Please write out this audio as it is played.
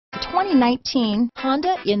2019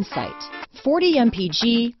 Honda Insight. 40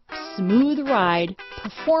 mpg, smooth ride,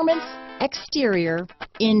 performance, exterior,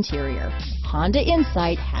 interior. Honda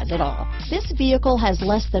Insight has it all. This vehicle has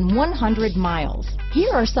less than 100 miles.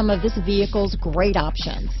 Here are some of this vehicle's great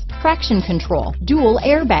options: traction control, dual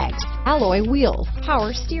airbags, alloy wheels,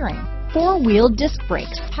 power steering, four-wheel disc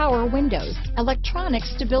brakes, power windows, electronic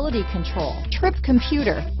stability control, trip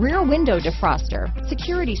computer, rear window defroster,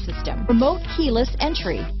 security system, remote keyless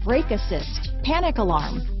entry, brake assist, panic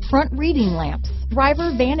alarm, front reading lamps,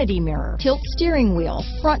 driver vanity mirror, tilt steering wheel,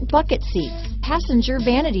 front bucket seats, passenger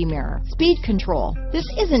vanity mirror, speed control. This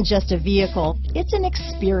isn't just a vehicle, it's an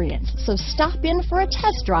experience. So stop in for a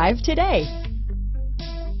test drive today.